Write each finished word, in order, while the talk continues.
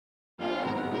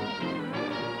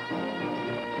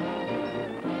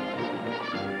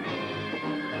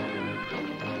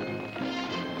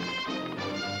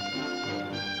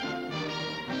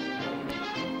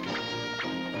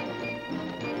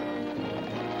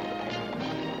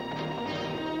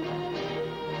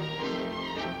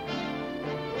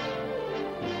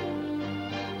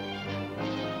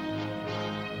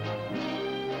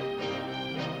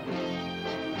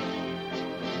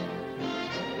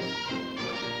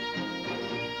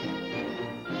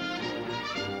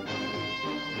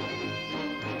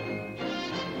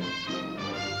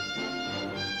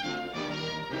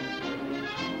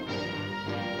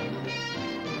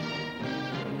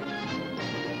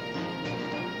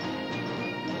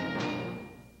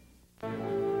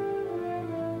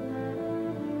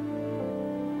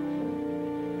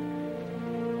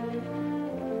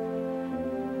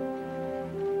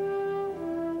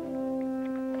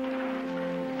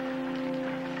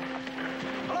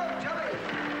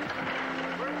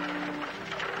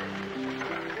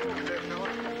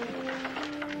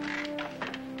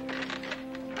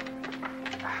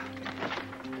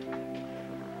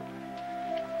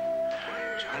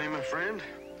my friend.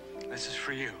 This is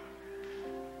for you.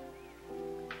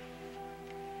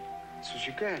 This was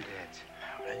your granddad's.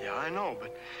 Yeah, I know,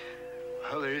 but,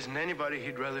 well, there isn't anybody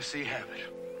he'd rather see have it.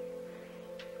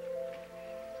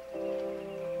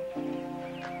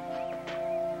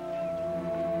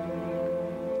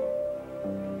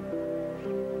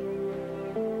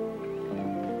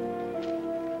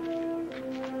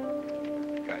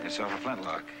 Got yourself a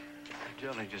flintlock.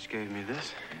 Jelly just gave me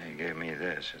this. Yeah, he gave me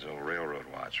this, his old railroad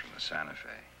watch from the Santa Fe.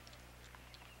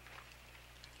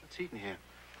 What's eating here?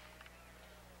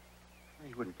 Well,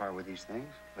 he wouldn't part with these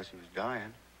things unless he was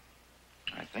dying.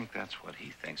 I think that's what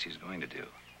he thinks he's going to do.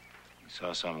 He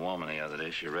saw some woman the other day.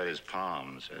 She read his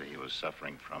palm, said he was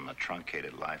suffering from a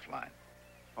truncated lifeline.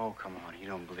 Oh, come on. You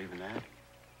don't believe in that?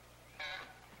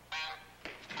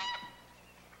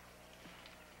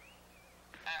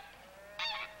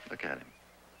 Look at him.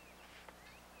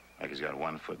 Like he's got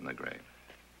one foot in the grave.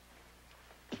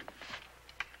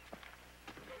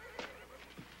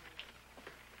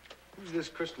 Who's this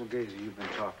crystal gazer you've been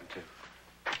talking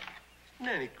to?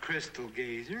 Isn't any crystal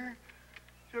gazer.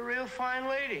 She's a real fine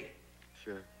lady.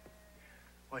 Sure.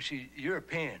 Well, she's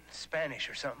European, Spanish,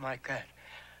 or something like that.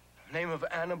 Name of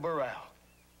Anna Burrell.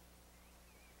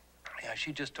 Yeah,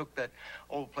 she just took that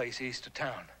old place east of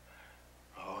town.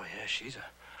 Oh, yeah, she's a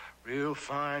real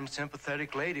fine,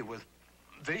 sympathetic lady with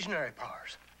visionary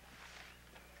powers.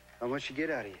 How much you get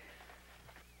out of you?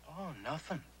 Oh,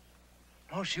 nothing.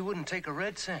 No, she wouldn't take a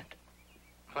red cent.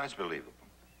 Well, that's believable.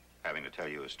 Having to tell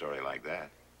you a story like that.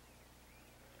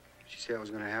 Did she say it was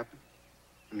going to happen?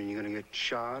 I mean, you're going to get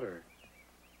shot or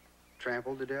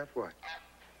trampled to death? What?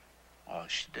 Oh,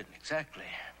 she didn't exactly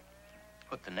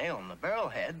put the nail in the barrel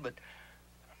head, but...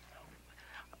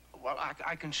 Well,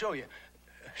 I can show you.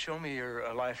 Show me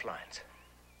your lifelines.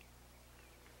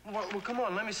 Well, come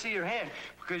on, let me see your hand,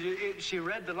 because she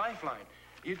read the lifeline.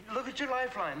 You look at your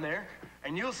lifeline there,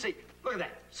 and you'll see. Look at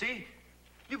that. See?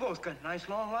 You both got nice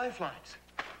long lifelines.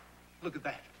 Look at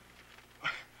that.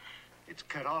 It's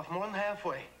cut off more than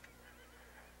halfway.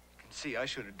 You can see I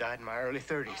should have died in my early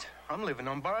 30s. I'm living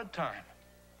on borrowed time.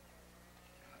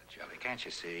 Jelly, can't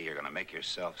you see you're going to make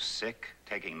yourself sick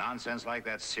taking nonsense like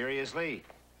that seriously?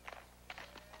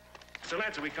 Sir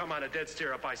Lancer, we come on a dead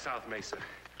steer up by South Mesa.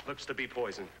 Looks to be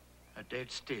poison. A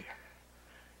dead steer.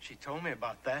 She told me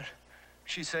about that.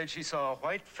 She said she saw a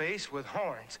white face with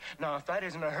horns. Now, if that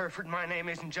isn't a Hereford, my name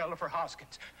isn't Jennifer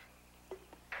Hoskins.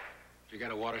 You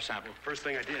got a water sample? First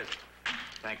thing I did.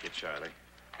 Thank you, Charlie.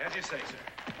 As you say,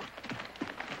 sir.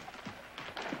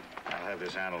 I'll have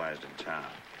this analyzed in town.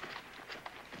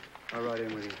 I'll ride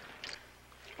in with you.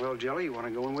 Well, Jelly, you want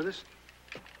to go in with us?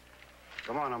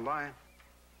 Come on, I'm buying.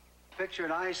 Picture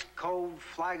an ice-cold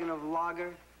flagon of lager,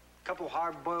 a couple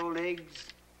hard-boiled eggs.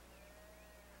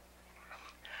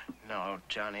 No,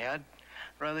 Johnny, I'd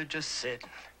rather just sit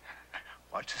and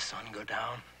watch the sun go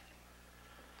down.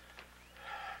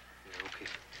 Yeah, okay.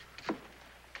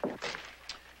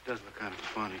 Does look kind of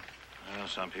funny. Well,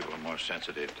 some people are more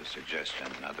sensitive to suggestion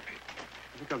than other people.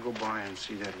 I think I'll go by and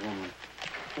see that woman.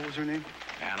 What was her name?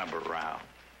 Anna Burrell.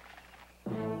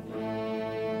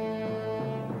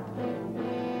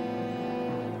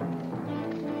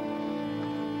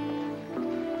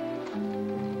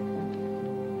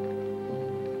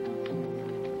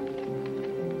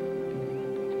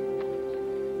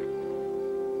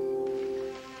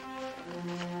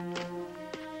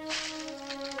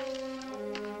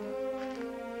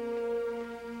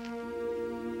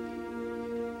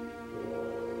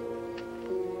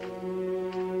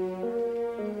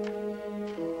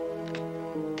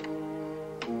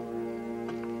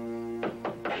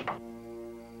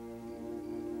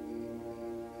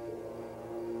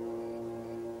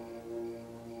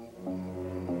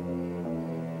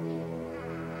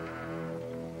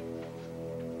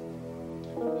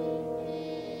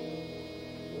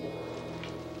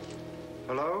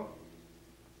 Hello?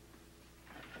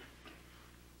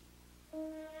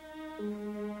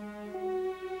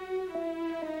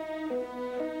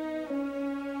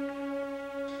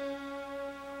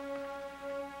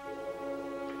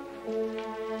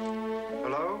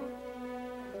 Hello?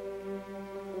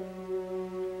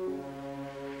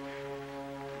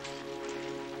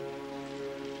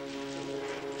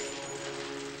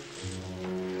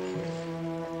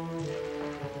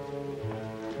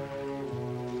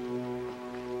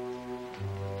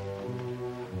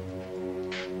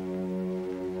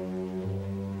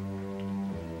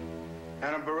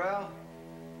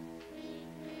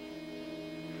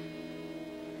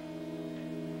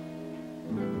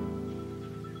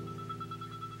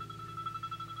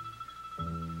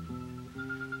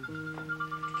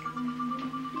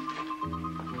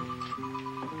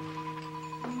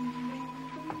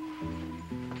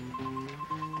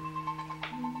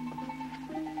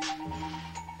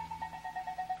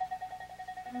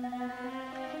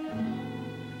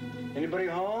 Anybody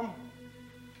home?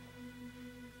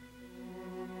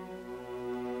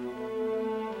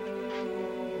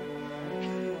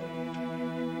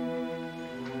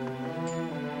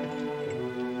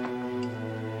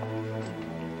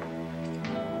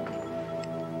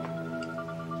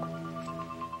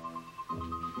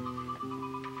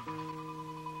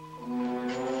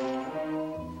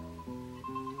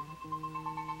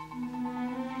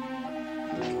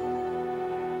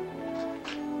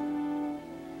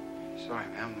 Sorry,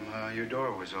 ma'am. Your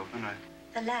door was open.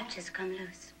 The latch has come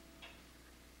loose.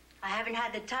 I haven't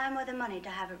had the time or the money to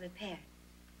have it repaired.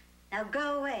 Now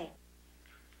go away.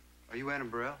 Are you Anna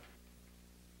Burrell?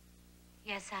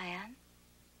 Yes, I am.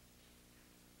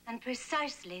 And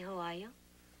precisely who are you?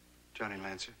 Johnny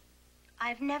Lancer?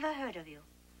 I've never heard of you.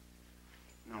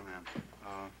 No, ma'am.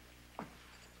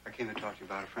 I came to talk to you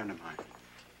about a friend of mine.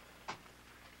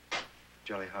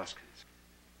 Jelly Hoskins.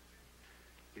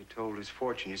 You told his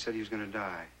fortune. You said he was going to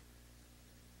die.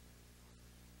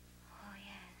 Oh,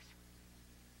 yes.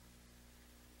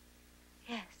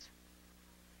 Yes.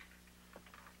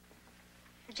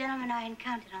 The gentleman I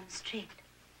encountered on the street.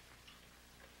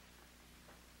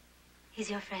 He's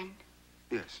your friend?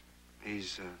 Yes.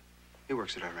 He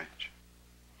works at our ranch.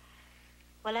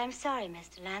 Well, I'm sorry,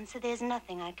 Mr. Lancer. There's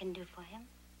nothing I can do for him.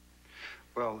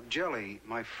 Well, Jelly,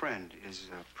 my friend, is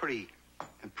a pretty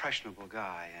impressionable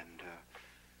guy, and,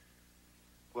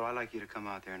 well, I'd like you to come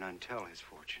out there and untell his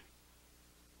fortune.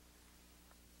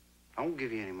 I won't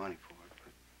give you any money for it,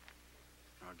 but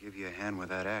I'll give you a hand with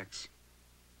that axe.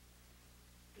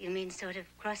 You mean sort of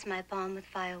cross my palm with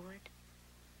firewood?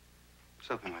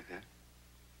 Something like that.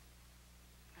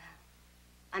 Well,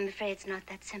 I'm afraid it's not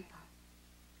that simple.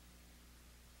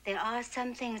 There are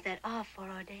some things that are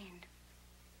foreordained.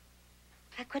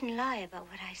 I couldn't lie about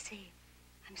what I see.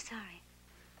 I'm sorry.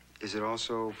 Is it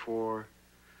also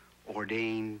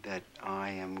foreordained that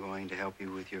I am going to help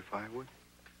you with your firewood?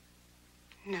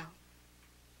 No.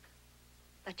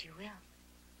 But you will.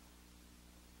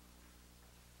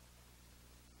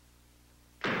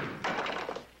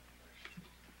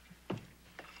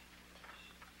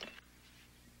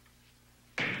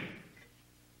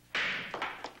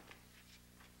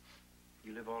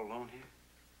 You live all alone here?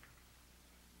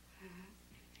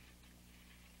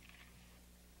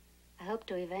 I hope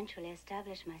to eventually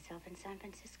establish myself in San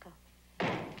Francisco.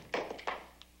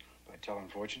 By telling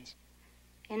fortunes?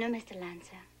 You know, Mr.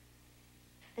 Lancer,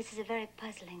 this is a very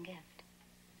puzzling gift.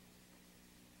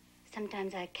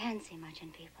 Sometimes I can see much in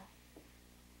people.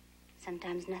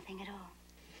 Sometimes nothing at all.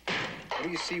 What do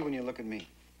you see when you look at me?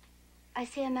 I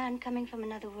see a man coming from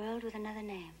another world with another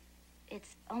name.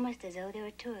 It's almost as though there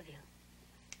were two of you.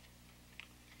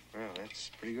 Well, that's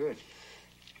pretty good.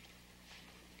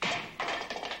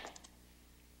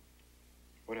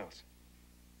 What else?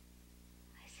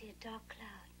 I see a dark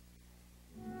cloud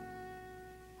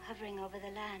hovering over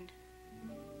the land.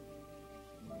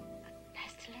 A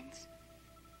pestilence?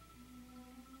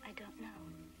 I don't know.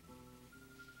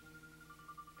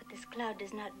 But this cloud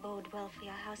does not bode well for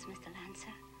your house, Mr.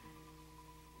 Lancer.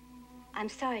 I'm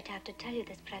sorry to have to tell you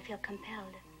this, but I feel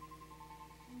compelled.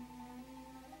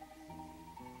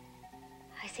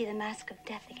 I see the mask of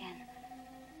death again.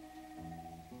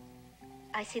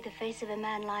 I see the face of a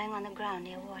man lying on the ground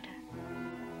near water.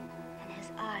 And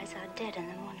his eyes are dead in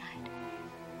the moonlight.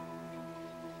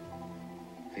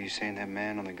 Are you saying that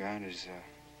man on the ground is,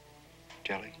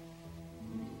 Jelly?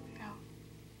 No.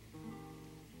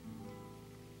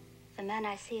 The man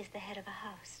I see is the head of a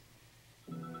house.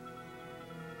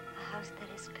 A house that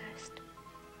is cursed.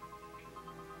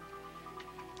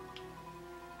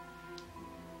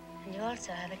 And you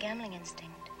also have a gambling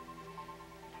instinct.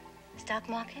 Stock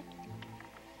market?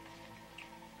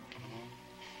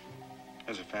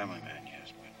 As a family man,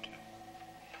 yes, but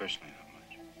personally, not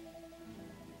much.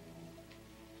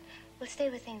 We'll stay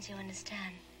with things you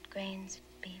understand. Grains,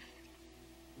 beef.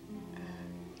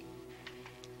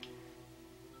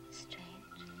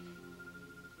 Strange.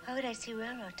 Why would I see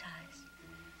railroad ties?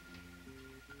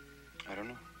 I don't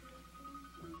know.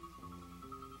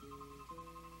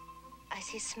 I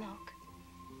see smoke.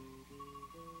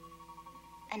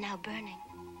 And now burning.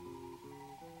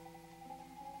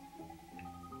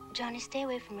 Johnny, stay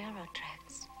away from railroad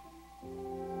tracks.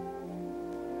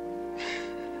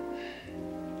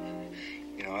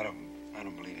 You know, I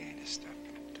don't believe any of this stuff,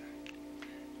 but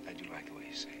I do like the way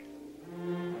you say it.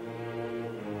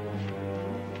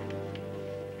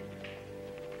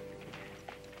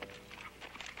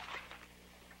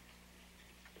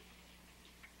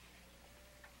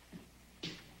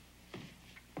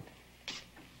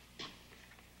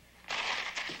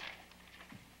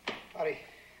 Howdy.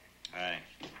 Hi.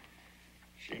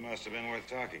 She must have been worth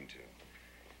talking to.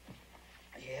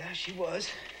 Yeah, she was.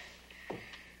 I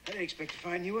didn't expect to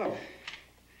find you up. Did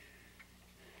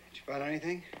you find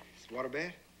anything? Is the water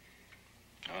bad?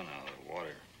 Oh, no, the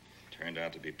water turned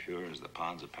out to be pure as the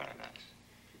ponds of paradise.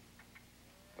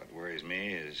 What worries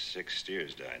me is 6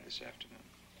 steers died this afternoon.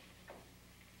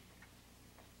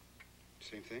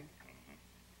 Same thing?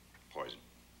 Poison.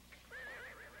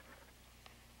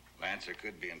 Lancer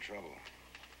could be in trouble.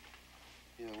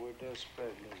 Yeah, word does spread,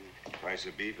 doesn't it? The price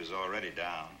of beef is already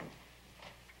down.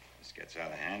 If this gets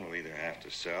out of hand, we'll either have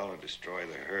to sell or destroy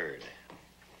the herd.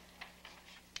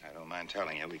 I don't mind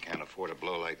telling you, we can't afford a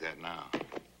blow like that now.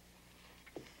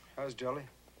 How's Jelly?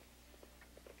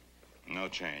 No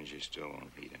change. He still won't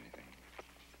eat anything.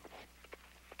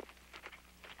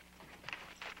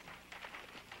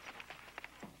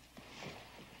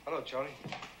 Hello, Charlie.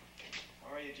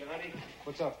 How are you, Johnny?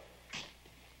 What's up?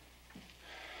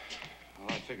 Well,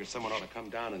 I figured someone ought to come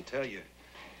down and tell you.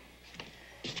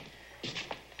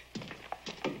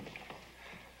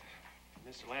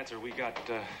 Mr. Lancer, we got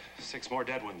 6 more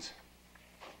dead ones.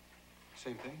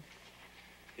 Same thing?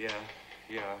 Yeah.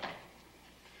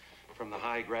 From the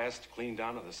high grass clean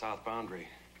down to the south boundary.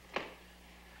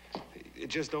 It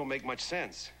just don't make much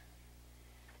sense.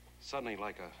 Suddenly,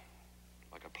 like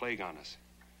a plague on us.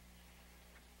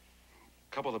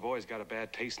 A couple of the boys got a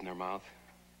bad taste in their mouth.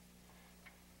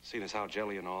 Seeing as how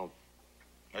Jelly and all.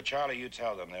 Now, Charlie, you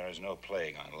tell them there is no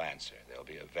plague on Lancer. There'll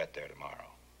be a vet there tomorrow.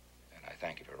 And I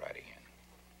thank you for writing in.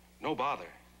 No bother.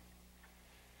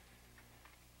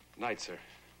 Night, sir.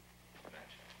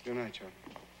 Good night, Charlie.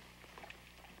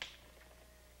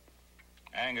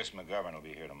 Angus McGovern will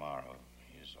be here tomorrow.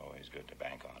 He's always good to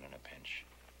bank on in a pinch.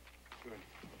 Good.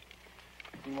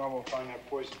 Meanwhile, we'll find that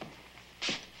poison.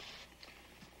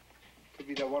 Could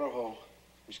be that water hole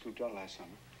we scooped out last summer.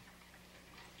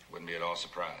 Wouldn't be at all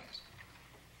surprised.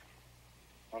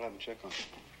 I'll have him check on it.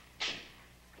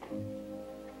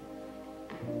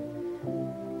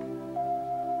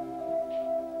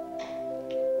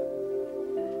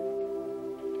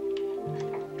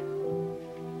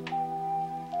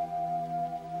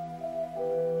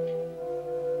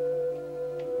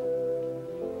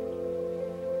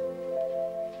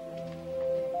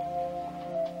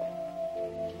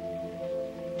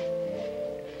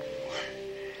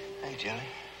 Jelly.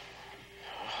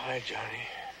 Hi, Johnny.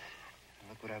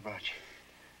 Look what I brought you.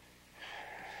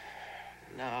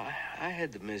 No, I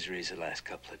had the miseries the last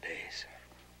couple of days.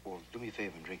 Well, do me a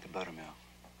favor and drink the buttermilk.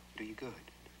 Do you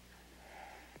good.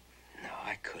 No,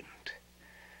 I couldn't.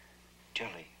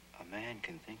 Jelly, a man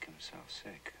can think himself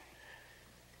sick.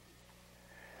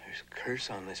 There's a curse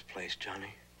on this place,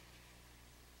 Johnny.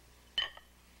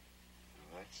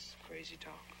 Well, that's crazy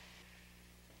talk.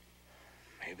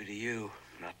 Maybe to you,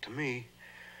 not to me.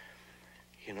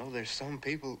 You know, there's some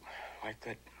people like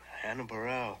that Hannah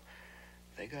Burrell.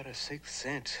 They got a sixth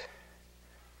sense.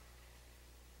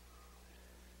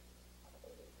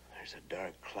 There's a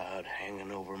dark cloud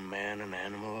hanging over man and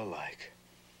animal alike.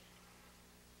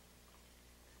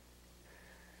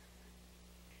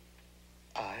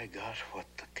 I got what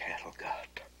the cattle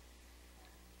got.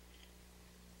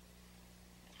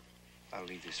 I'll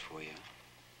leave this for you,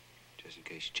 just in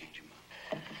case you change your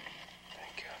mind.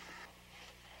 Thank you.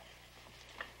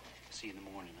 See you in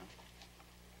the morning, huh?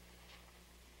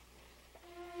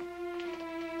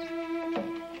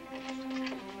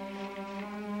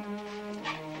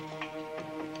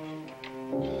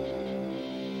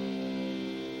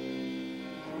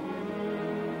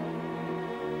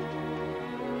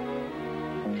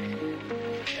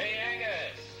 Hey,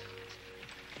 Angus.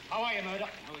 How are you, Murdoch?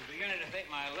 I was beginning to think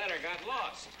my letter got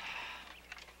lost.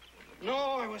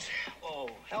 No, I was,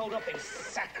 held up in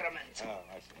Sacramento. Oh,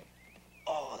 I see.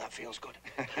 Oh, that feels good.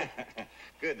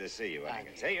 Good to see you,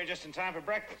 Angus. Hey, you're just in time for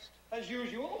breakfast. As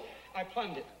usual, I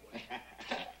planned it that way.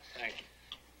 Thank you.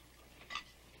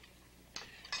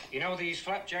 You know, these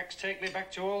flapjacks take me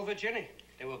back to old Virginia.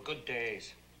 They were good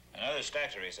days. Another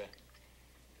stack, Teresa.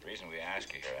 The reason we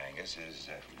ask you here, Angus, is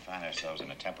we find ourselves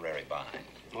in a temporary bind.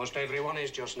 Most everyone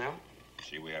is just now.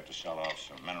 See, we have to sell off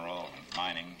some mineral and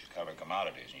mining to cover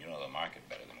commodities, and you know the market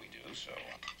better than we do, so...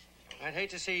 I'd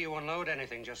hate to see you unload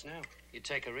anything just now. You'd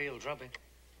take a real drubbing.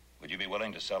 Would you be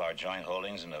willing to sell our joint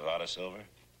holdings in Nevada Silver?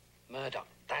 Murdoch,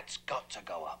 that's got to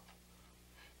go up.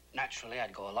 Naturally,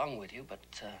 I'd go along with you, but,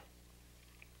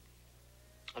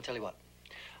 I'll tell you what.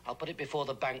 I'll put it before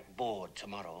the bank board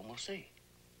tomorrow, and we'll see.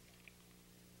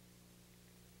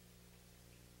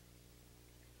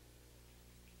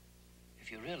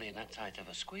 If you're really in that tight of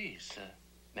a squeeze,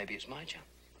 maybe it's my chance.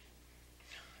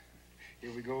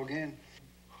 Here we go again.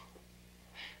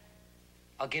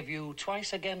 I'll give you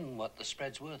twice again what the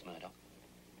spread's worth, Murdoch.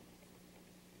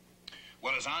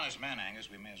 Well, as honest men,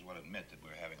 Angus, we may as well admit that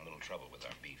we're having a little trouble with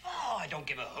our beef. Oh, I don't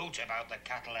give a hoot about the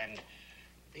cattle end.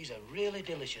 These are really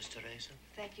delicious, Teresa.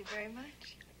 Thank you very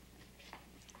much.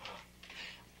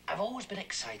 I've always been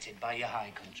excited by your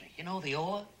high country. You know, the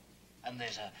ore, and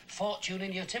there's a fortune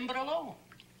in your timber alone.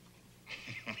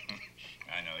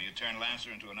 I know. You turned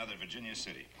Lancer into another Virginia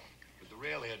city. With the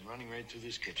railhead running right through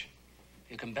this kitchen.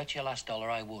 You can bet your last dollar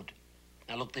I would.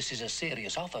 Now, look, this is a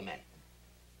serious offer, men.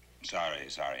 Sorry,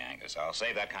 Angus. I'll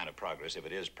save that kind of progress, if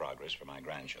it is progress, for my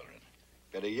grandchildren.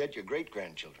 Better yet, your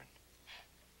great-grandchildren.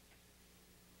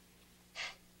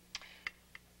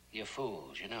 You're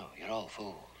fools, you know. You're all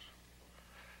fools.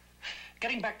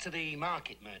 Getting back to the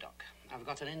market, Murdoch, I've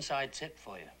got an inside tip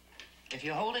for you. If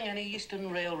you're holding any Eastern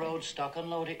Railroad stock,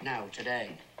 unload it now,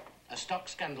 today. A stock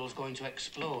scandal's going to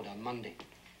explode on Monday.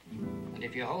 And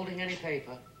if you're holding any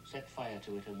paper, set fire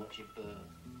to it and watch it burn.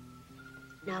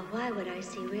 Now, why would I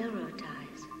see railroad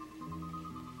ties?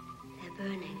 They're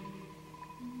burning.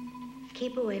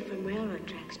 Keep away from railroad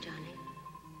tracks, Johnny.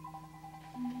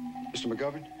 Mr.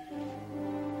 McGovern?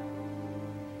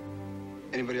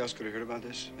 Anybody else could have heard about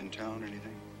this in town or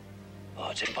anything?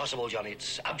 Oh, it's impossible, Johnny.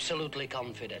 It's absolutely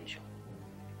confidential.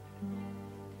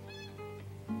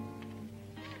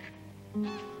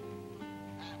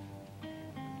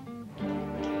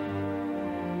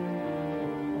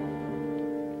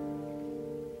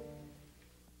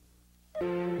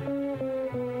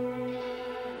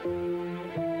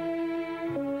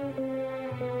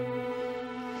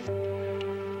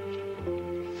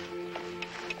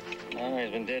 He's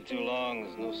been dead too long.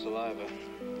 There's no saliva.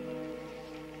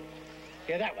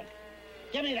 Here, that one.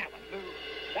 Give me that one.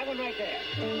 That one right there.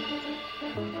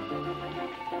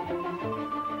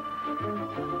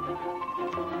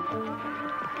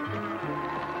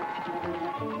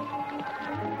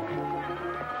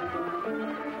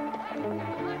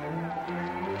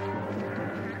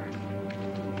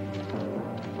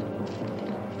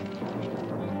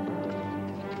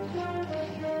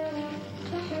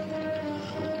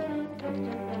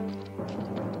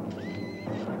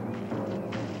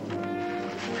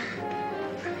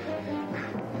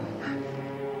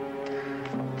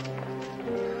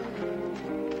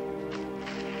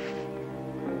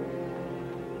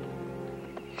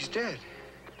 He's dead.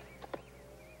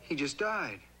 He just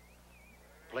died.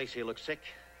 Place here looks sick.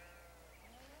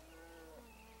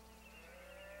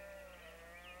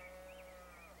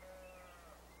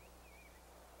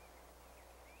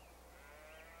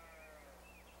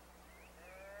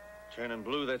 Turning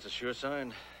blue, that's a sure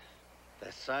sign.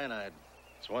 That's cyanide.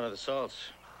 It's one of the salts.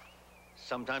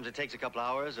 Sometimes it takes a couple of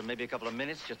hours or maybe a couple of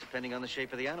minutes, just depending on the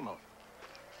shape of the animal.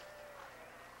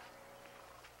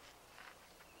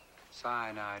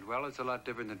 Cyanide. Well, it's a lot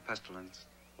different than pestilence.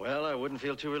 Well, I wouldn't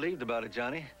feel too relieved about it,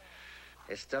 Johnny.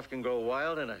 This stuff can grow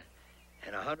wild in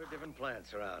 100 different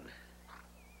plants around.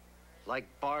 Like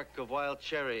bark of wild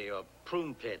cherry, or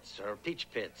prune pits, or peach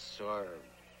pits, or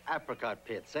apricot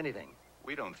pits, anything.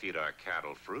 We don't feed our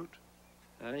cattle fruit.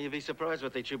 You'd be surprised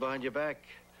what they chew behind your back.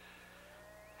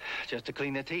 Just to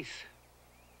clean their teeth.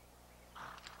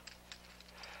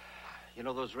 You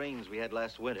know those rains we had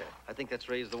last winter? I think that's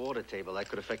raised the water table. That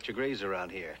could affect your graze around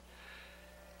here.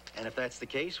 And if that's the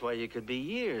case, why, you could be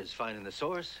years finding the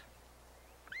source.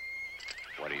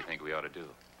 What do you think we ought to do?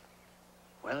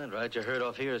 Well, I'd ride your herd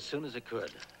off here as soon as it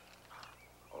could.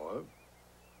 Or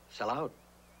sell out.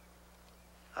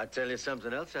 I'd tell you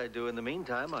something else I'd do in the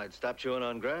meantime. I'd stop chewing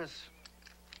on grass.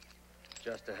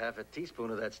 Just a half a teaspoon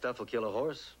of that stuff will kill a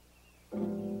horse.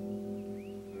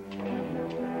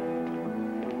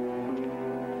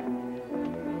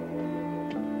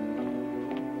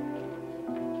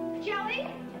 Jelly?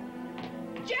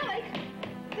 Jelly?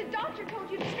 The doctor told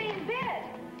you to stay in bed.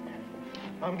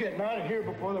 I'm getting out of here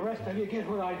before the rest of you get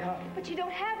what I got. But you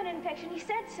don't have an infection. He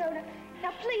said so.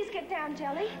 Now, please get down,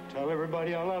 Jelly. Tell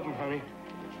everybody I love them, honey.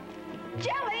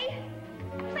 Jelly!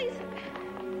 Please.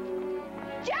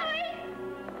 Jelly!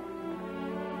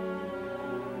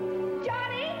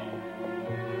 Johnny!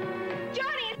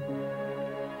 Johnny!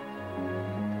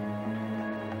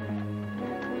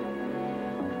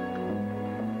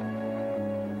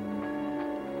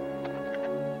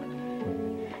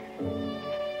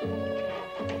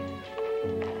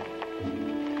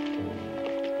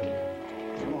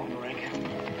 Come on, Marenka.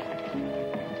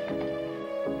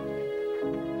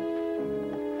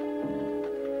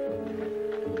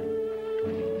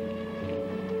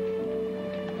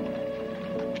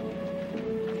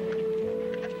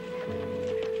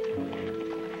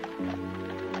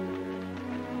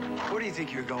 Where do you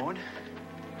think you're going?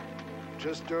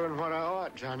 Just doing what I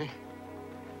ought, Johnny.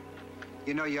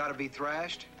 You know you ought to be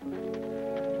thrashed.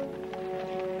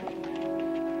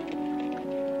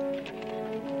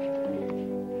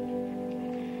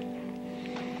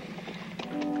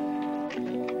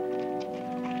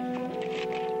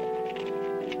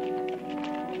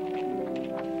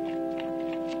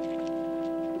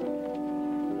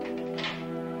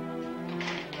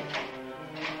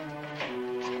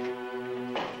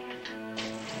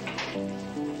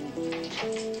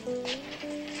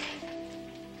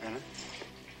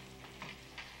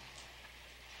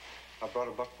 I brought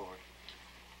a buckboard.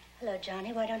 Hello,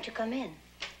 Johnny. Why don't you come in?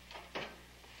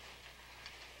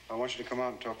 I want you to come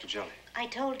out and talk to Jelly. I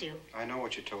told you. I know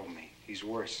what you told me. He's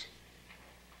worse.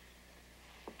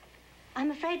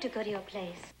 I'm afraid to go to your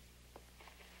place.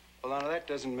 Well, now, that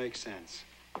doesn't make sense.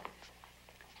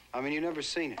 I mean, you never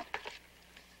seen it.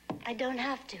 I don't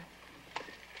have to.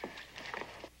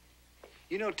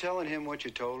 You know, telling him what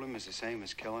you told him is the same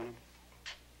as killing him?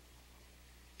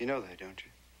 You know that, don't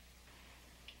you?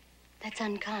 That's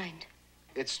unkind.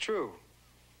 It's true.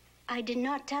 I did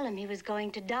not tell him he was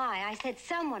going to die. I said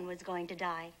someone was going to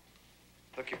die.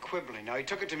 Look, you're quibbling now. He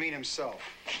took it to mean himself.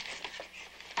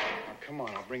 Now, come on,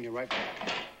 I'll bring you right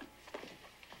back.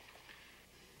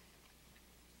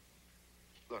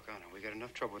 Look, Anna, we got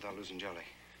enough trouble without losing Jelly.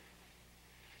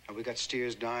 Now, we got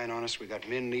steers dying on us. We got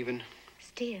men leaving.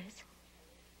 Steers?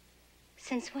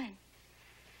 Since when?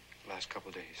 Last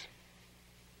couple days.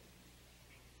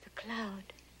 The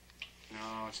cloud.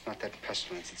 No, it's not that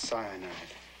pestilence. It's cyanide.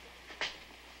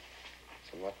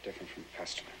 It's a lot different from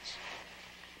pestilence.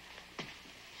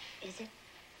 Is it?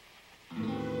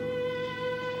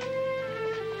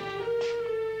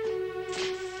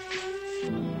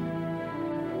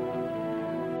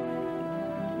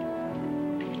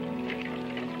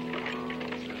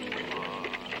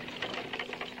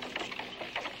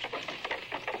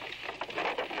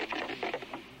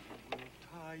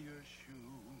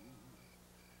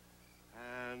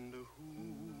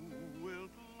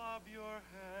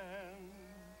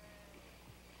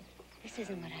 This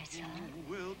isn't what I saw.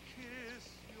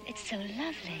 It's so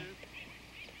lovely.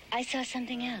 I saw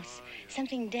something else.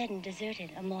 Something dead and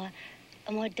deserted. A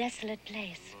more desolate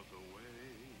place.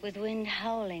 With wind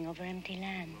howling over empty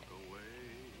land.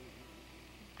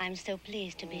 I'm so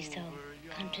pleased to be so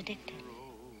contradicted.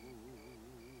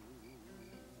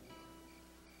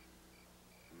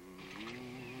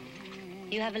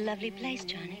 You have a lovely place,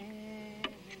 Johnny.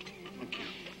 Thank you.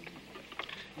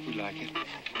 We like it.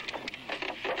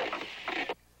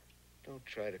 Don't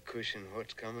try to cushion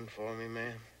what's coming for me,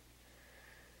 ma'am.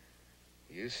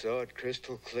 You saw it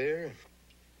crystal clear, and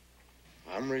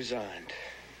I'm resigned.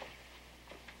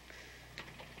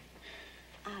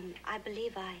 I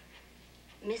believe I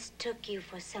mistook you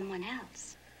for someone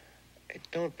else. It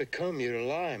don't become you to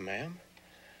lie, ma'am.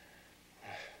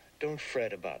 Don't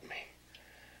fret about me.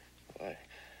 Why,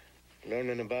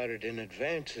 learning about it in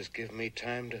advance has given me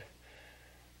time to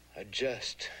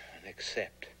adjust and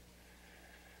accept.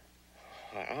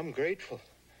 I'm grateful.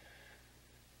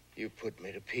 You put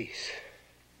me to peace.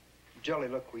 Jelly,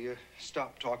 look, will you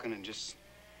stop talking and just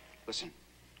listen?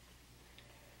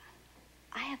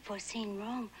 I have foreseen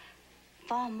wrong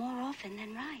far more often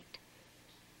than right.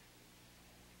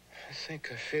 I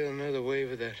think I feel another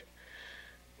wave of that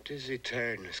dizzy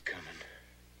tiredness coming.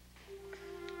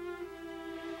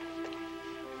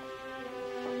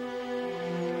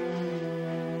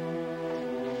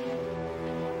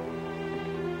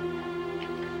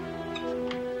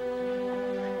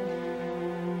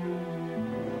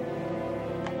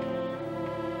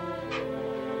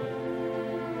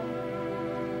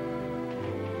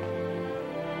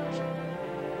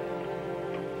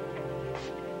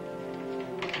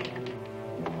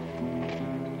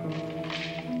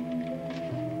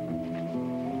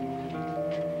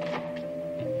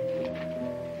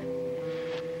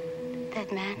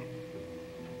 That man?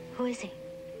 Who is he?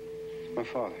 My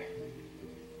father.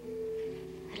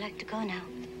 I'd like to go now.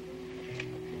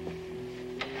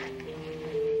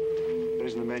 That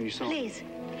isn't the man you saw. Please,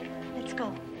 let's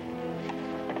go.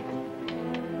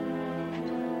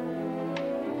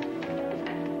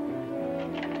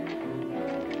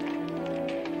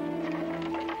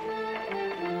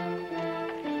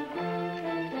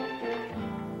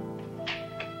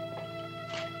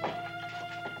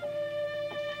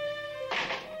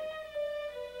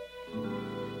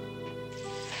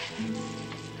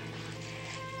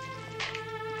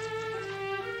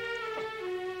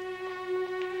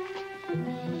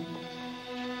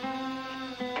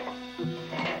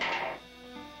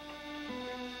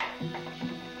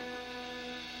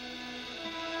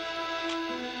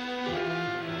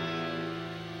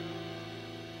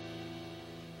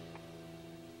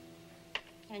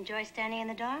 enjoy standing in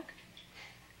the dark?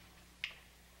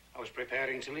 I was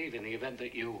preparing to leave in the event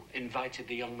that you invited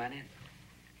the young man in.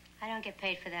 I don't get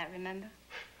paid for that, remember?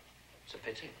 It's a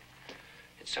pity.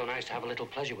 It's so nice to have a little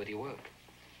pleasure with your work.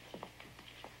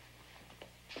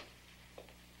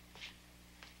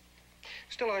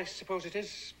 Still, I suppose it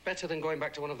is better than going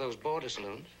back to one of those border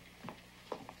saloons.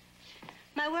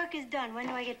 My work is done. When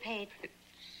do I get paid? It's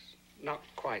not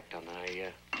quite done.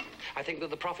 I think that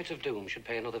the Prophet of Doom should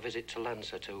pay another visit to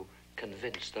Lancer to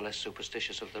convince the less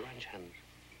superstitious of the ranch hands.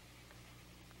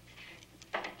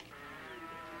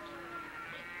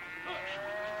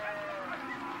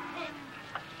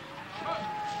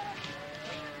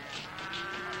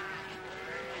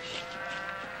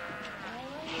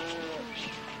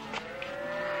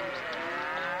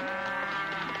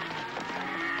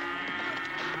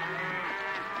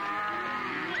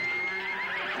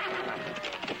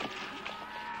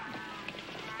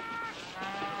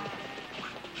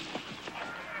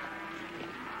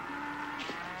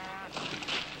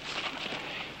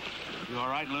 You all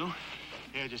right, Lou?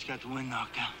 Yeah, just got the wind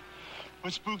knocked out.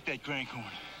 What spooked that crankhorn?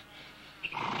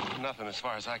 Nothing as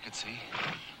far as I could see.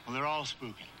 Well, they're all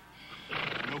spooking.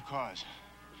 No cause.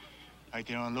 Like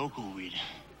they're on local weed.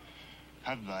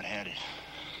 I've about had it.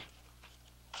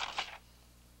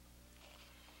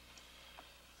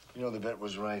 You know, the vet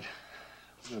was right.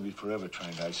 We're gonna be forever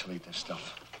trying to isolate this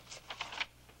stuff.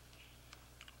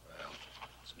 Well,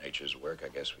 it's nature's work. I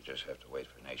guess we just have to wait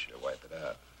for nature to wipe it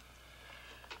out.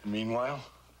 And meanwhile,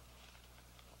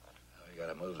 we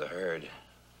gotta move the herd.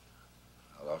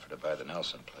 I'll offer to buy the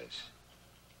Nelson place.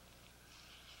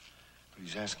 But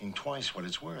he's asking twice what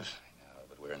it's worth. I know,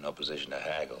 but we're in no position to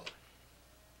haggle.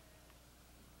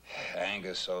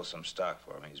 Angus sold some stock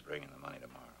for me. He's bringing the money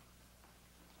tomorrow.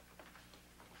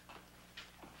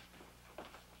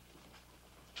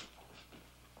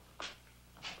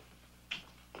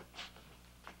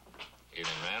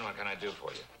 Evening, man. What can I do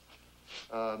for you?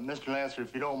 Mr. Lancer,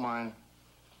 if you don't mind,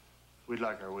 we'd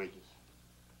like our wages.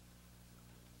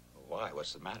 Why?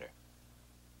 What's the matter?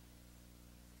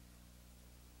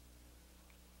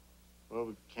 Well,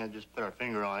 we can't just put our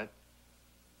finger on it.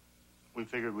 We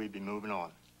figured we'd be moving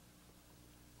on.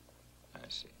 I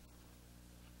see.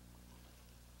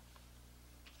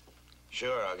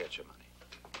 Sure, I'll get your money.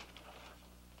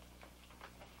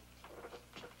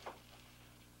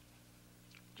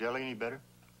 Jelly any better?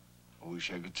 I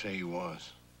wish I could say he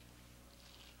was.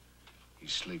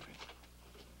 He's sleeping.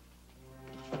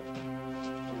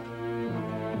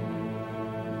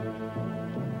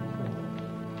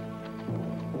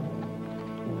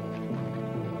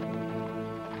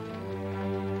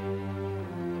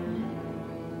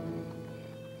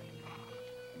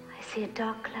 I see a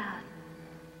dark cloud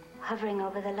hovering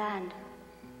over the land.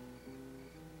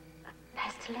 A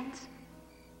pestilence?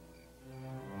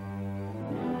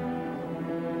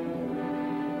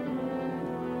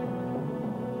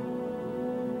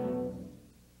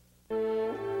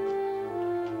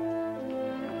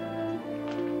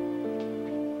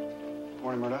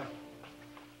 Morning, Murdoch.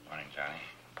 Morning, Johnny.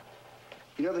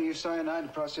 You know they use cyanide to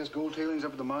process gold tailings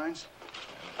up at the mines?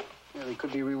 Yeah, they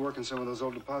could be reworking some of those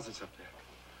old deposits up there.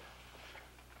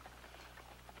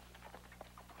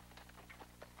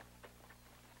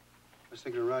 I was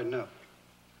thinking of riding up.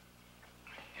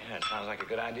 Yeah, it sounds like a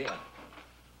good idea.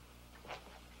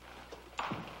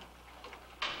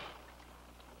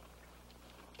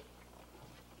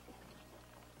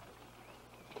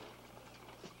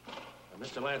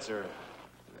 Mr. Lancer,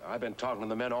 I've been talking to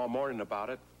the men all morning about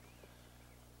it,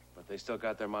 but they still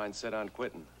got their minds set on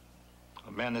quitting.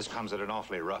 Well, men, this comes at an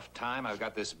awfully rough time. I've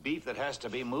got this beef that has to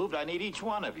be moved. I need each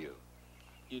one of you.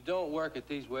 You don't work at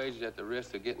these wages at the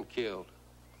risk of getting killed.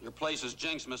 Your place is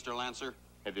jinxed, Mr. Lancer.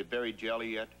 Have they buried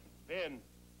Jelly yet? Ben,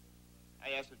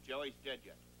 I asked if Jelly's dead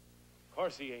yet. of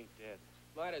course he ain't dead.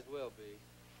 Might as well be.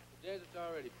 The desert's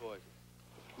already poisoned.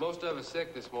 Most of us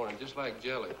sick this morning, just like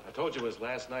Jelly. I told you it was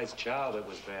last night's chow that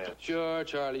was bad. Sure,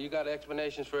 Charlie, you got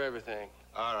explanations for everything.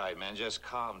 All right, men, just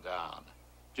calm down.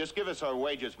 Just give us our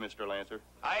wages, Mr. Lancer.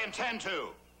 I intend to.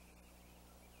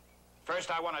 First,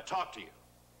 I want to talk to you.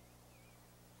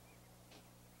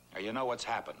 Now, you know what's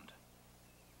happened.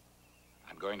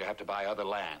 I'm going to have to buy other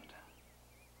land.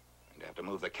 I'm going to have to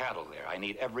move the cattle there. I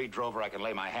need every drover I can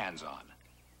lay my hands on.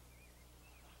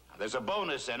 Now, there's a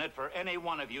bonus in it for any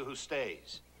one of you who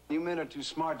stays. You men are too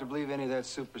smart to believe any of that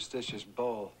superstitious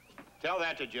bull. Tell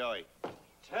that to Jelly.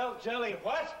 Tell Jelly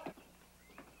what?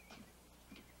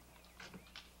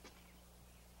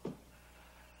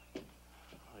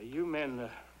 You men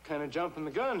kind of jumping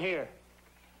the gun here.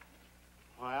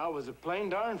 Why, I was a plain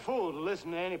darn fool to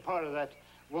listen to any part of that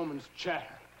woman's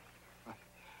chatter.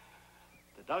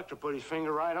 The doctor put his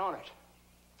finger right on it.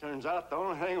 Turns out the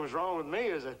only thing that was wrong with me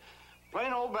is a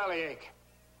plain old bellyache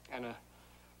and a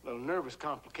little nervous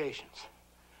complications.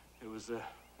 It was the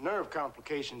nerve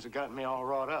complications that got me all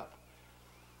wrought up.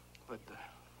 But the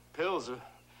pills have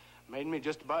made me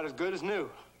just about as good as new.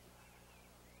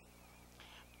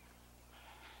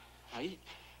 Now,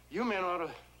 you men ought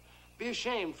to be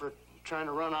ashamed for trying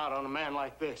to run out on a man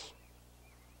like this.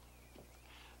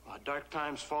 Well, dark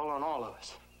times fall on all of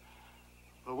us.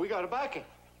 But we got to back him.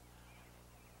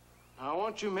 Now, I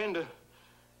want you men to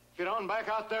get on back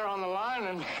out there on the line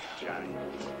and... Johnny.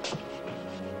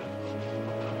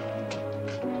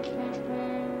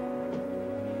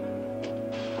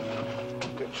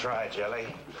 Good try, Jelly.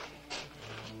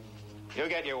 You'll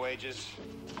get your wages.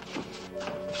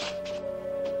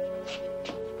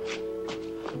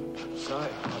 Sorry.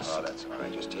 Oh, that's all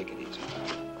right. Just take it easy.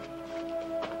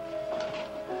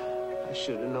 I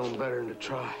should have known better than to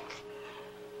try.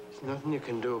 There's nothing you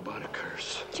can do about a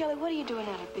curse. Jelly, what are you doing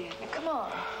out of bed? Now, come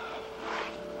on.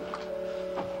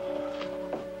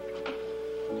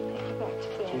 Back to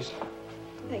bed. Jeez.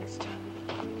 Thanks, Tommy.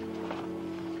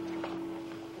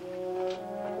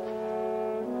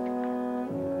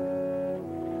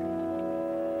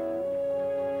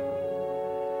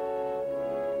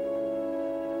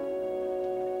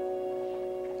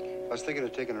 I was thinking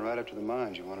of taking a ride up to the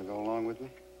mines. You want to go along with me?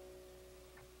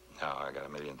 No, I got a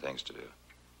million things to do.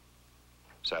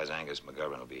 Besides, Angus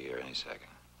McGovern will be here any second.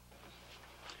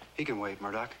 He can wait,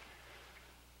 Murdoch.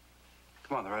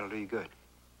 Come on, the ride will do you good.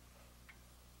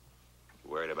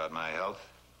 You worried about my health?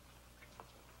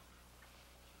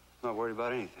 Not worried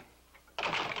about anything.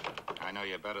 I know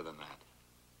you better than that.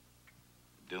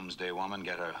 Doomsday woman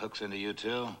get her hooks into you,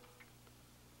 too?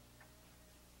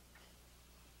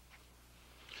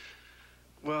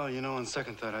 Well, you know, on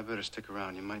second thought, I better stick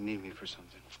around. You might need me for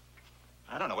something.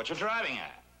 I don't know what you're driving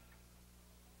at.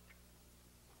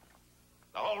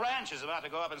 The whole ranch is about to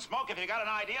go up in smoke. If you got an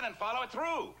idea, then follow it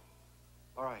through.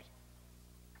 All right.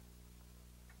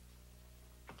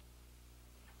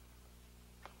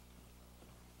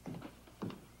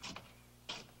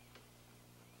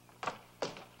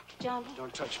 John.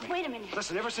 Don't touch me. Wait a minute.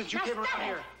 Listen, ever since you Now came stop around it.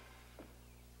 here...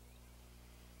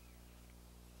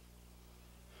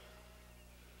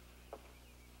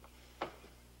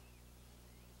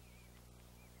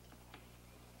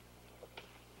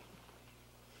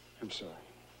 I'm sorry.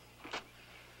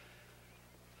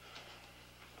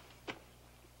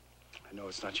 I know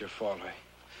it's not your fault.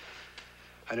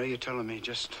 I know you're telling me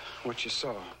just what you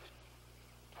saw.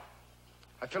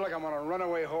 I feel like I'm on a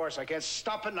runaway horse. I can't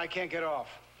stop it and I can't get off.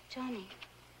 Johnny,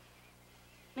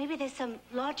 maybe there's some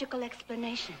logical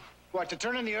explanation. What, to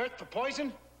turn in the earth for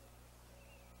poison?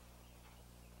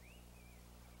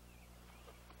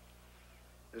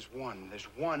 There's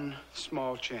one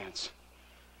small chance.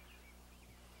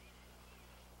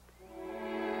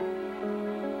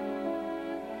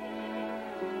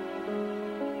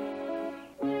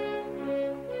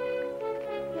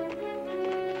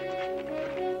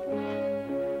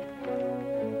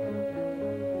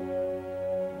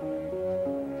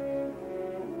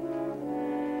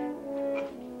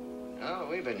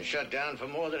 Shut down for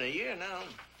more than a year now.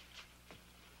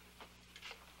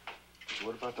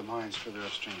 What about the mines further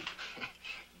upstream?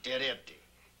 Dead empty.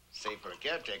 Save for a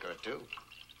caretaker or two.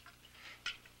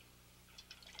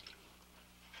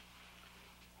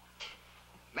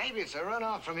 Maybe it's a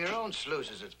runoff from your own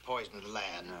sluices that's poisoned the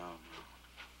land.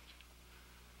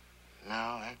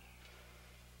 No,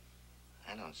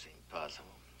 that don't seem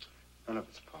possible. None of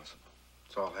it's possible.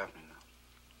 It's all happening now.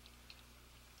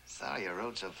 Sorry you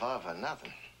rode so far for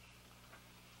nothing.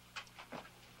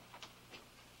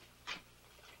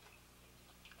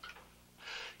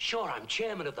 Sure, I'm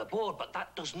chairman of the board, but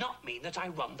that does not mean that I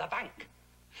run the bank.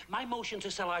 My motion to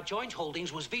sell our joint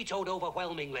holdings was vetoed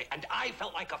overwhelmingly, and I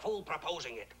felt like a fool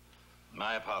proposing it.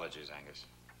 My apologies, Angus.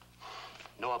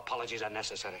 No apologies are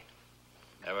necessary.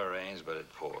 Never rains, but it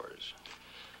pours.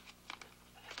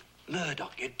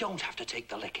 Murdoch, you don't have to take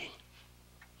the licking.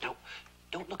 Now,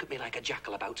 don't look at me like a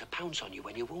jackal about to pounce on you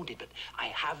when you're wounded, but I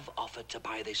have offered to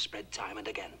buy this spread time and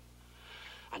again.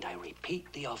 And I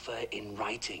repeat the offer in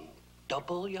writing.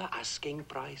 Double your asking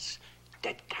price,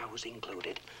 dead cows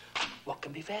included. What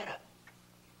can be fairer?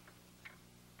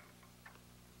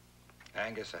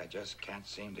 Angus, I just can't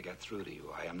seem to get through to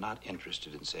you. I am not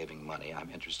interested in saving money. I'm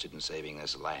interested in saving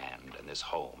this land and this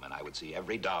home. And I would see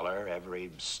every dollar, every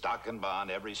stock and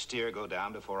bond, every steer go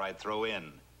down before I'd throw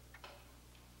in.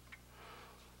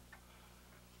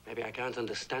 Maybe I can't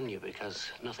understand you because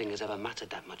nothing has ever mattered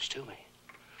that much to me.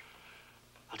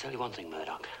 I'll tell you one thing,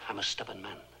 Murdoch. I'm a stubborn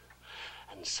man.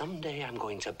 And someday I'm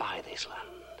going to buy this land.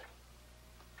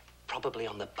 Probably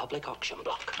on the public auction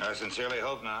block. I sincerely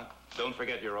hope not. Don't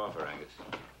forget your offer, Angus.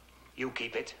 You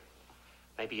keep it.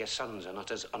 Maybe your sons are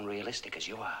not as unrealistic as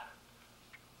you are.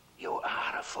 You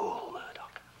are a fool, Murdoch.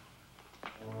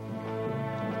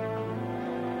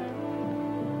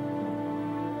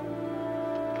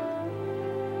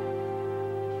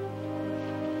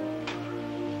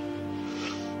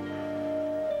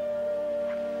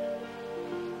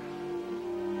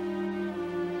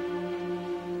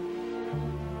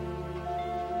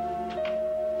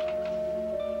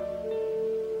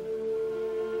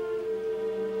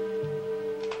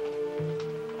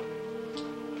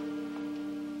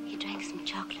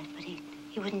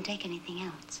 He wouldn't take anything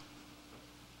else.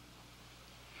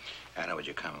 Anna, would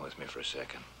you come with me for a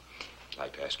second? I'd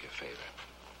like to ask you a favor.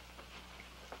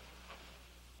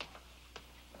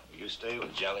 Will you stay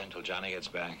with Jelly until Johnny gets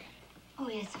back? Oh,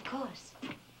 yes, of course.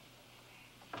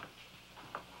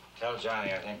 Tell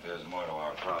Johnny I think there's more to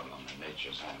our problem than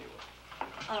nature's handiwork.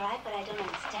 All right, but I don't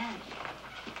understand.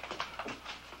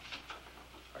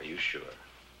 Are you sure?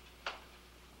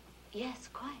 Yes,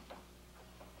 quite.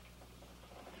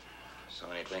 So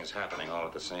many things happening all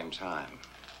at the same time.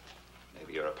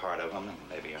 Maybe you're a part of them, and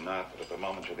maybe you're not, but at the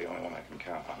moment, you're the only one I can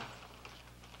count on.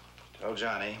 Tell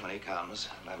Johnny, when he comes,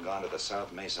 that I've gone to the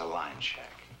South Mesa line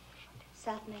shack.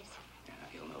 South Mesa? Yeah,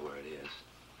 he'll know where it is.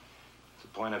 It's a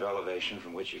point of elevation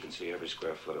from which you can see every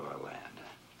square foot of our land.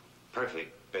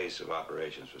 Perfect base of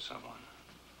operations for someone.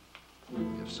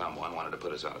 If someone wanted to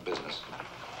put us out of business.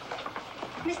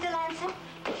 Mr. Lancer,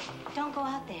 don't go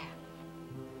out there.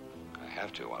 I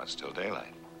have to while it's still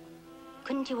daylight.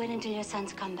 Couldn't you wait until your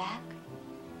sons come back?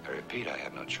 I repeat, I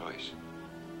have no choice.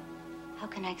 How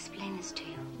can I explain this to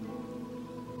you?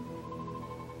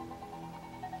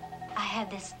 I have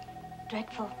this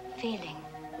dreadful feeling.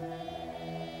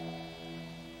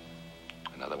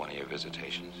 Another one of your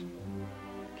visitations?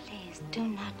 Please, do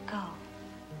not go.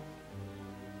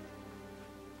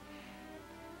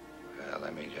 Well,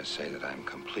 let me just say that I'm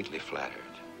completely flattered.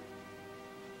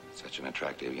 Such an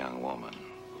attractive young woman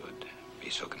would be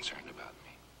so concerned about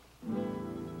me.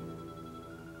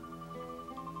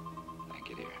 Thank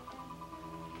you, dear.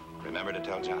 Remember to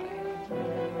tell Johnny.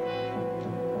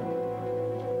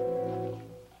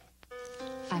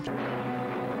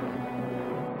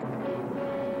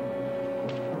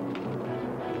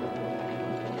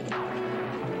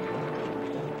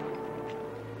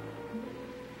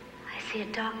 I see a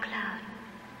dark cloud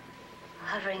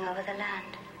hovering over the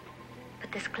land.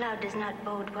 But this cloud does not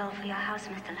bode well for your house,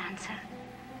 Mr. Lancer.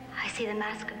 I see the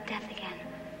mask of death again.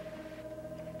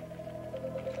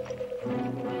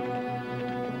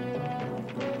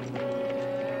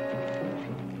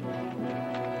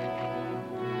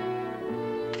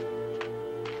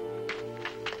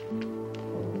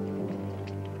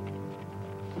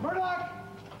 Murdoch!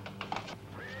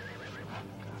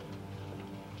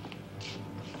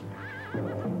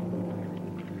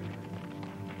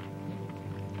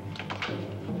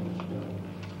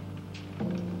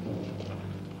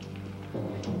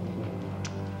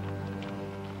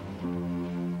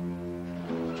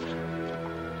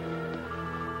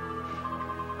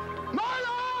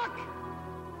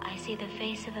 I see the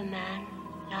face of a man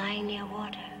lying near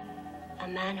water. A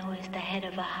man who is the head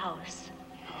of a house.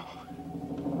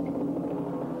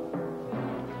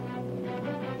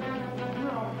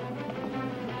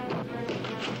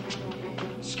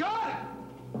 Scott!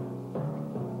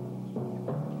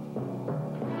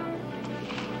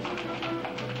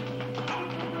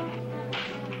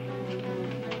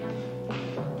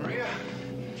 Maria?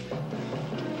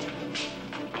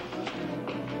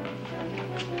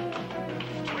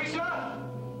 Teresa?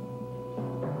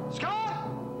 Scott?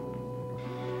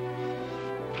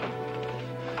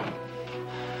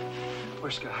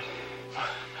 Where's Scott?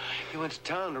 He went to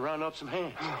town to round up some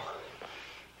hands. Oh.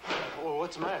 Well,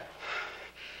 what's the matter?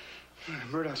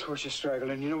 Murdoch's horse is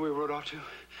straggling. You know where we rode off to?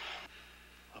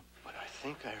 But I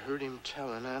think I heard him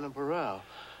telling Anna Burrell.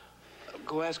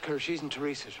 Go ask her. She's in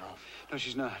Teresa's room. No,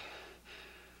 she's not.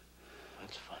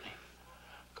 That's funny.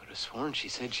 Could have sworn she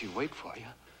said she'd wait for you.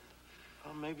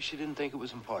 Well, maybe she didn't think it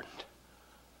was important.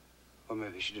 Or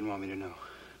maybe she didn't want me to know.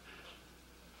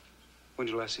 When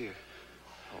did you last see her?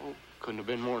 Oh, couldn't have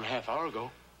been more than a half hour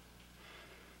ago.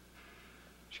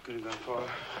 She couldn't have gone far.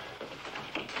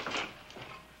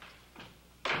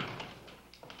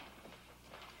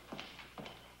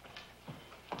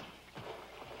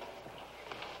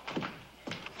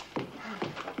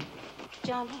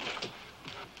 Johnny.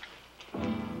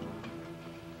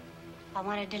 I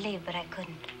wanted to leave, but I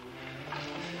couldn't.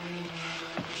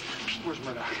 Where's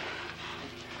Murdoch?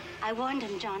 I warned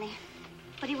him, Johnny.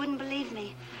 But he wouldn't believe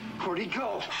me. Where'd he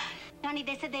go? Johnny,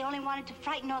 they said they only wanted to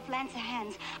frighten off Lancer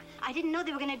hands. I didn't know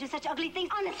they were going to do such ugly things,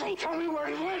 honestly. Tell me where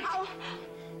he went. Oh.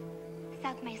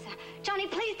 South Mesa. Johnny,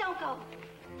 please don't go.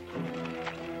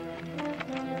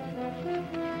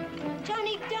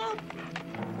 Johnny, don't.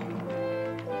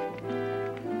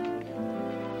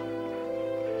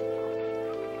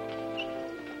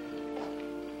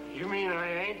 You mean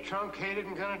I ain't truncated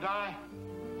and gonna die?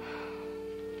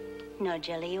 No,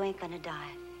 Jelly, you ain't gonna die.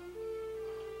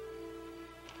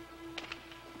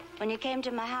 When you came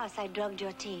to my house, I drugged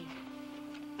your tea.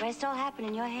 The rest all happened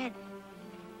in your head.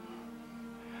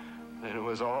 Then it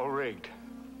was all rigged.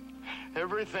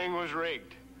 Everything was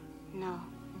rigged. No,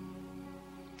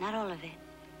 not all of it.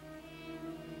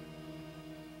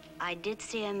 I did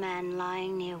see a man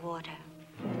lying near water.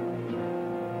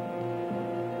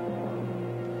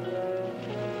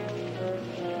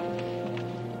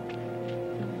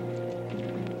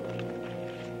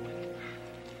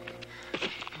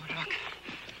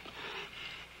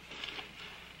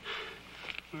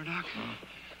 Murdoch?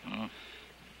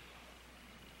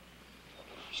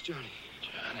 It's Johnny.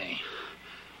 Johnny.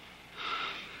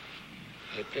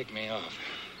 They picked me off.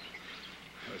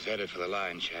 I was headed for the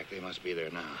line shack. They must be there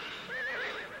now.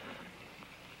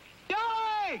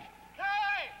 Johnny!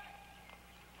 Hey!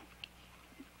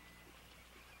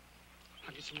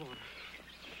 I'll get some water.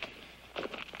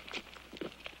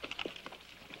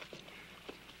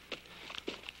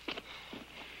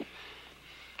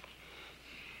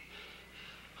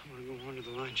 I want to go on to the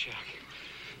line shack.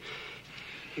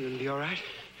 You gonna be all right?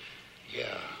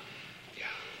 Yeah.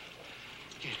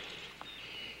 Get.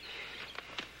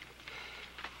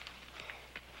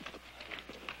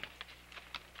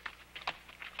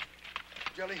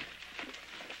 Jelly,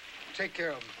 take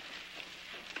care of him.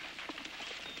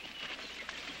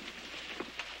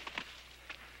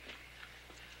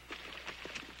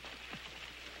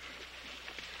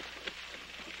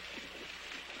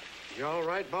 You all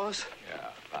right, boss? Yeah,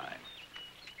 fine.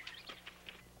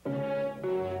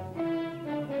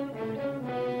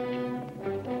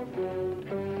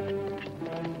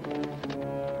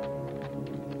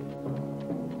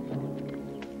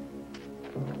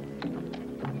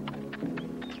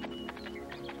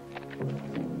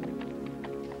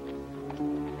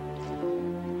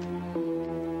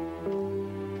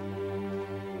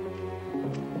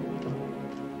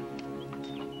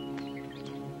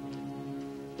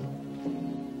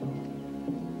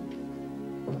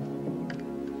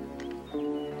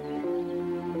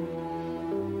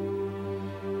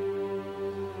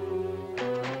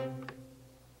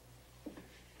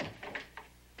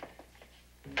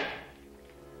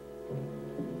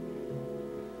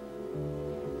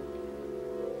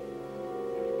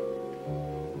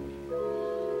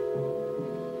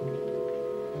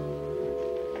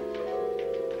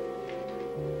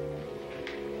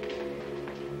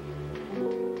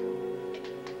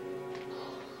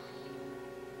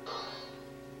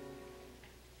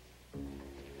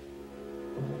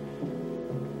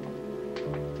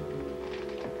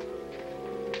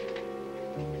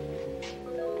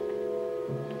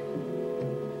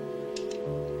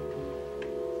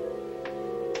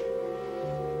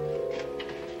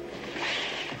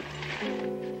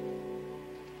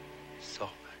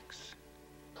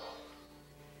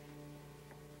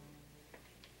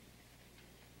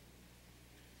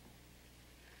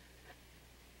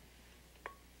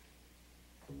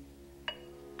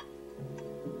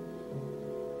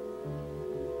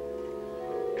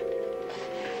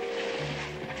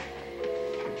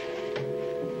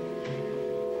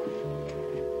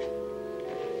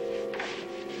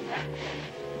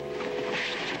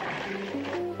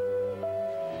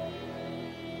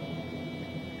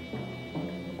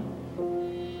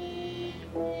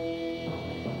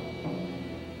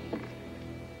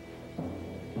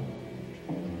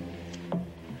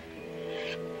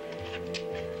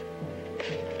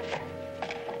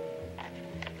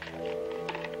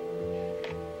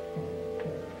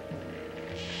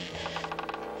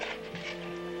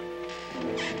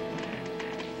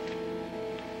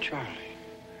 Charlie.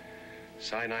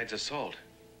 Cyanide's a salt.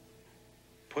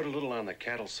 Put a little on the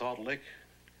cattle salt lick,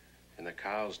 and the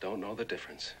cows don't know the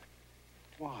difference.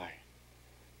 Why?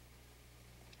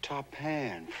 Top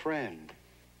hand, friend.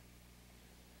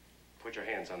 Put your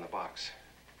hands on the box.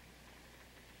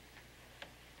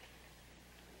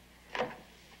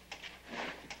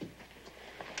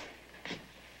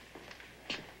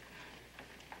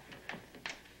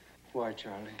 Why,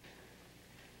 Charlie?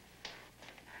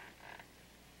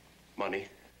 Money.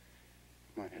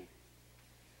 Money.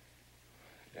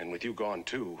 And with you gone,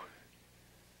 too,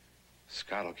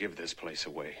 Scott'll give this place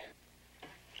away.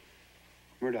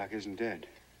 Murdoch isn't dead.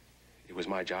 It was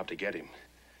my job to get him.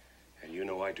 And you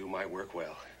know I do my work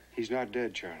well. He's not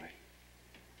dead, Charlie.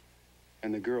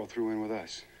 And the girl threw in with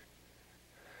us.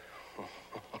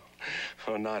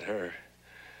 Oh, not her.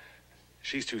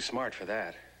 She's too smart for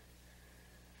that.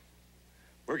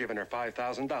 We're giving her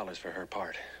 $5,000 for her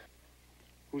part.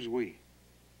 Who's we?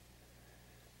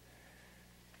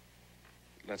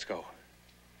 Let's go.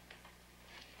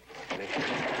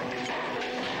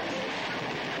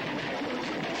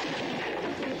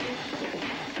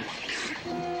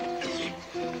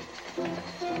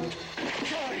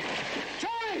 Charlie!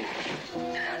 Charlie!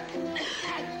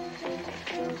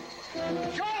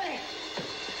 Charlie!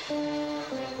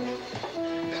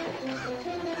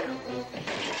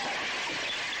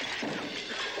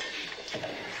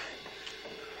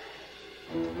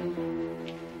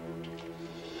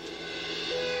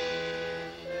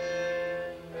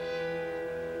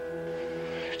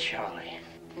 Charlie.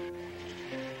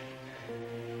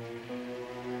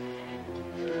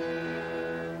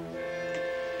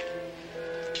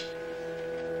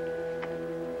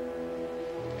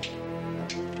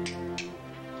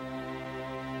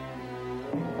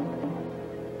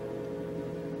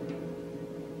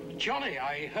 Johnny,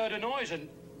 I heard a noise and...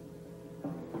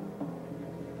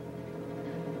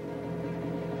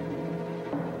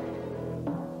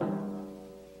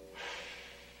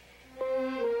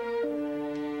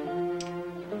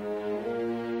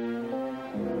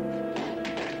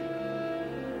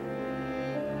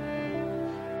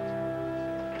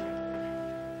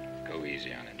 Go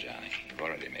easy on him, Johnny. You've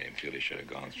already made him feel he should have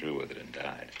gone through with it and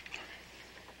died.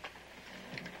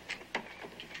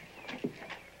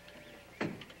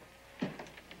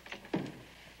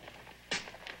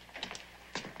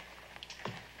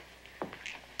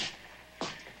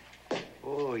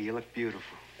 Oh, you look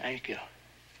beautiful. Thank you.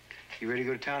 You ready to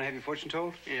go to town and have your fortune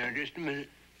told? Yeah, just a minute.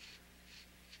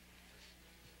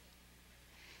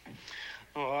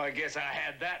 Oh, I guess I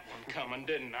had that one coming,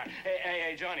 didn't I?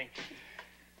 Hey, Johnny.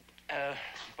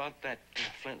 About that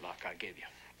flintlock I gave you.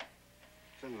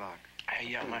 Flintlock.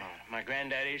 Yeah, my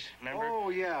granddaddy's, remember? Oh,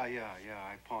 yeah,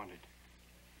 I pawned it.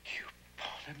 You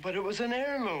bought it, but it was an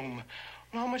heirloom.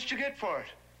 Well, how much did you get for it?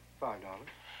 $5.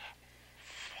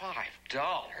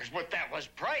 $5? But that was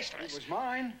priceless. It was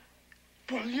mine.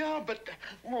 Well, yeah, but...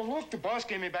 Well, look, the boss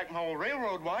gave me back my old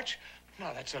railroad watch.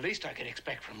 Now, that's the least I could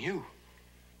expect from you.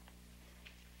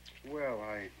 Well,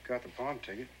 I got the pawn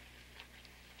ticket.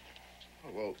 Oh,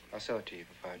 well, I'll sell it to you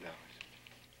for $5.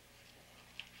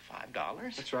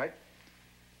 $5? That's right.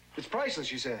 It's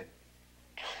priceless, you said.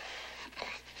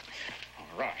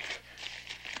 All right.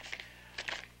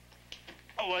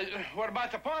 Oh, well, what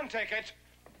about the pawn ticket?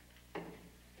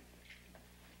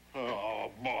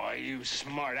 Oh, boy, you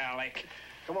smart Alec.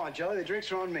 Come on, Jelly, the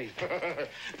drinks are on me.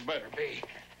 Better be.